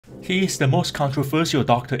He is the most controversial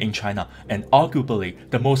doctor in China and arguably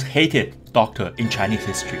the most hated doctor in Chinese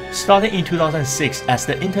history. Starting in 2006, as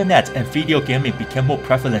the internet and video gaming became more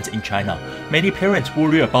prevalent in China, many parents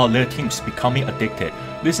worry about their teens becoming addicted.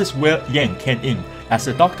 This is where Yang came in. As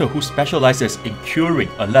a doctor who specializes in curing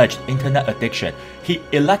alleged internet addiction, he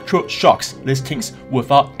electroshocks these teens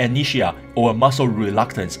without amnesia or muscle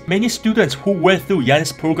reluctance. Many students who went through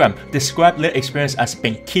Yang's program describe their experience as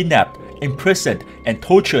being kidnapped, imprisoned, and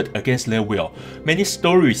tortured against their will. Many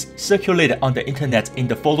stories circulated on the internet in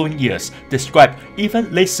the following years describe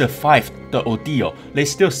even they survived the ordeal, they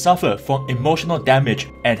still suffer from emotional damage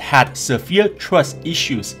and had severe trust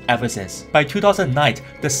issues ever since. By 2009,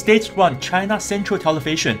 the state-run China Central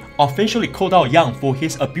Television officially called out Yang for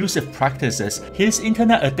his abusive practices. His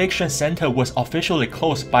internet addiction center was officially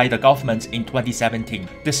closed by the government in 2017.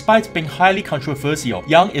 Despite being highly controversial,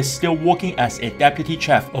 Yang is still working as a deputy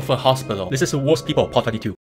chief of a hospital. This is the Worst People, Part 22.